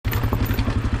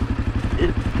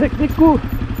It's technical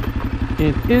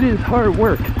and it is hard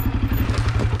work.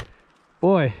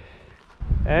 Boy,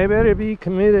 I better be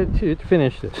committed to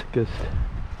finish this because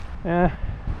I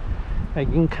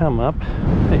can come up,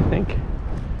 I think.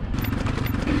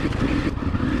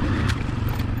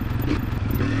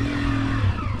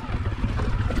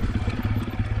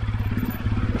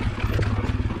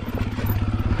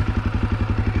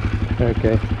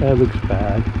 Okay, that looks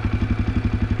bad.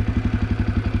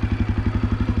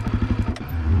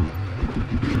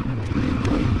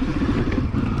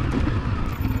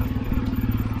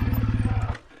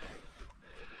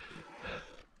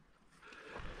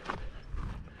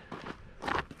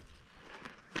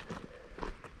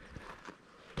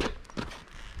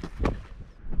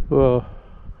 Whoa,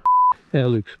 that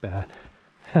looks bad.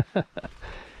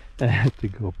 I have to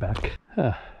go back.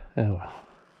 Oh well.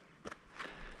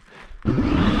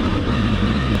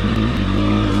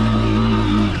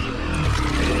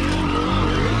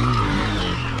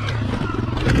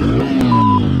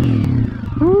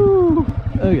 Woo!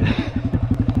 Okay.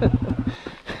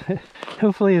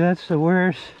 Hopefully that's the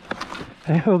worst.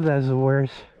 I hope that's the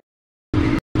worst.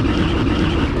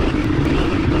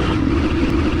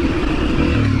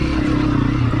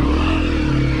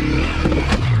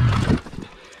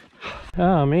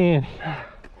 Oh man,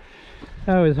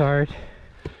 that was hard.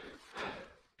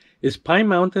 Is Pine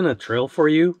Mountain a trail for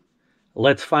you?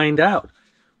 Let's find out.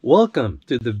 Welcome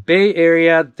to the Bay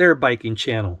Area Dirt Biking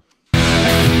channel. Take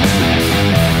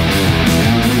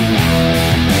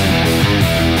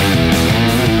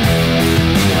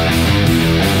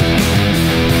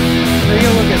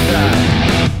a look at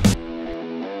that.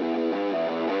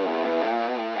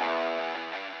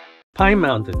 Pine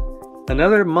Mountain,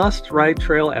 another must-ride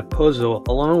trail at Pozo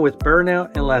along with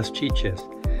Burnout and Las Chiches.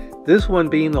 This one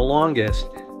being the longest,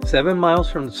 7 miles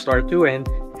from the start to end,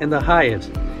 and the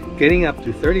highest, getting up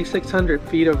to 3,600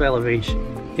 feet of elevation.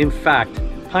 In fact,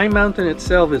 Pine Mountain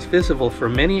itself is visible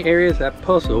from many areas at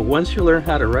Pozo once you learn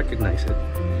how to recognize it.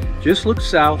 Just look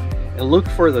south and look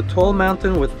for the tall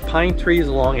mountain with pine trees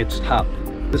along its top.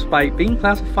 Despite being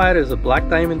classified as a Black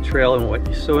Diamond Trail in what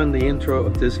you saw in the intro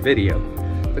of this video,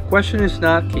 the question is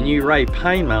not can you ride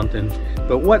Pine Mountain,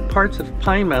 but what parts of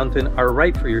Pine Mountain are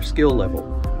right for your skill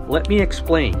level. Let me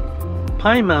explain.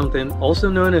 Pine Mountain, also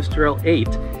known as Trail 8,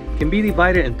 can be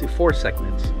divided into 4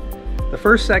 segments. The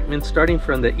first segment, starting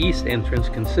from the east entrance,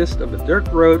 consists of a dirt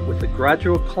road with a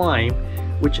gradual climb,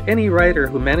 which any rider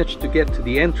who managed to get to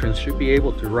the entrance should be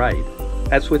able to ride.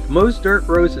 As with most dirt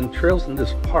roads and trails in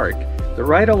this park, the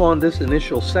ride along this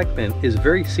initial segment is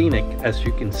very scenic, as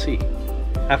you can see.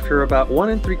 After about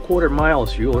 1 3/4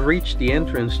 miles, you will reach the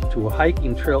entrance to a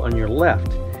hiking trail on your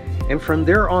left, and from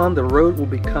there on the road will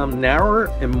become narrower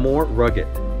and more rugged.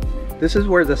 This is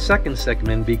where the second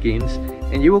segment begins,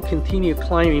 and you will continue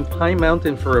climbing Pine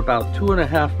Mountain for about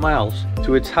 2.5 miles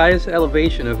to its highest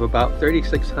elevation of about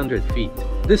 3,600 feet.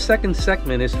 This second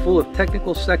segment is full of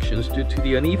technical sections due to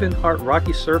the uneven, hard,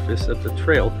 rocky surface of the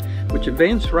trail, which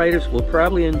advanced riders will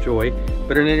probably enjoy,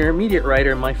 but an intermediate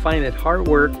rider might find it hard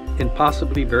work and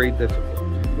possibly very difficult.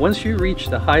 Once you reach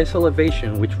the highest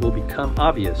elevation, which will become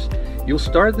obvious, you'll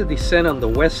start the descent on the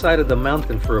west side of the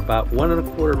mountain for about 1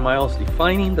 1/4 miles,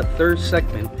 defining the third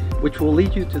segment, which will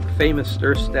lead you to the famous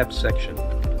Stairsetps section.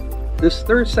 This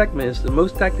third segment is the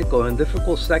most technical and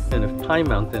difficult segment of Pine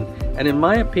Mountain, and in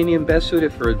my opinion best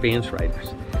suited for advanced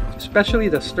riders, especially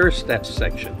the Stairsetps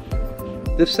section.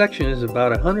 This section is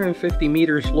about 150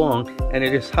 meters long, and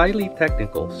it is highly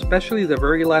technical, especially the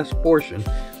very last portion,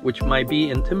 which might be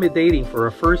intimidating for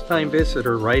a first-time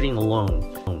visitor riding alone.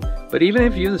 But even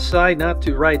if you decide not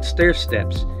to ride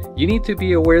Stairsetps, you need to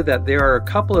be aware that there are a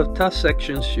couple of tough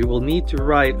sections you will need to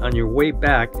ride on your way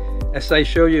back, as I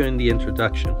show you in the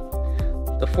introduction.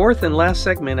 The fourth and last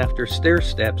segment after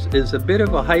Stairsetps is a bit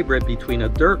of a hybrid between a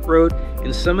dirt road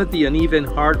and some of the uneven,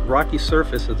 hard, rocky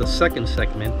surface of the second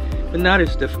segment, but not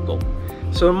as difficult.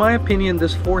 So in my opinion,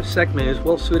 this fourth segment is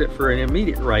well suited for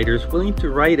intermediate riders willing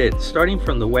to ride it starting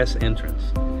from the west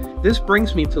entrance. This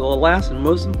brings me to the last and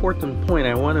most important point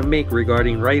I want to make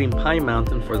regarding riding Pine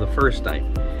Mountain for the first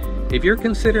time. If you're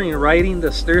considering riding the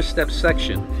Stairsetps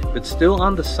section, but still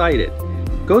undecided,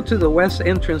 go to the west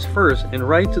entrance first and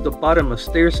ride to the bottom of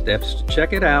Stairsetps to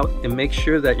check it out and make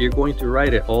sure that you're going to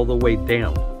ride it all the way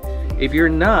down. If you're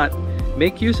not,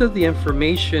 make use of the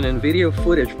information and video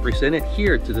footage presented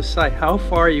here to decide how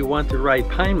far you want to ride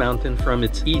Pine Mountain from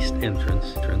its east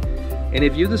entrance. And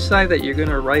if you decide that you're going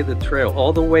to ride the trail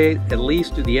all the way at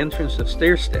least to the entrance of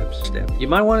Stairsetps, you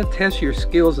might want to test your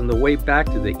skills on the way back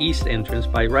to the east entrance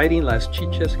by riding Las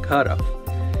Chiches Cutoff.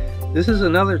 This is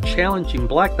another challenging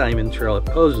Black Diamond Trail at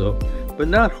Pozo, but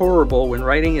not horrible when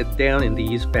writing it down in the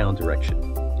eastbound direction.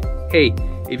 Hey,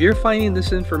 if you're finding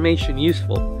this information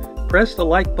useful, press the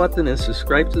like button and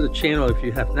subscribe to the channel if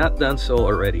you have not done so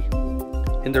already.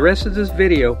 In the rest of this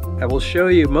video, I will show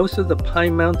you most of the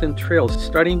Pine Mountain trails,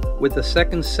 starting with the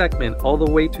second segment all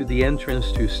the way to the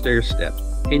entrance to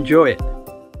Stairsetps. Enjoy it!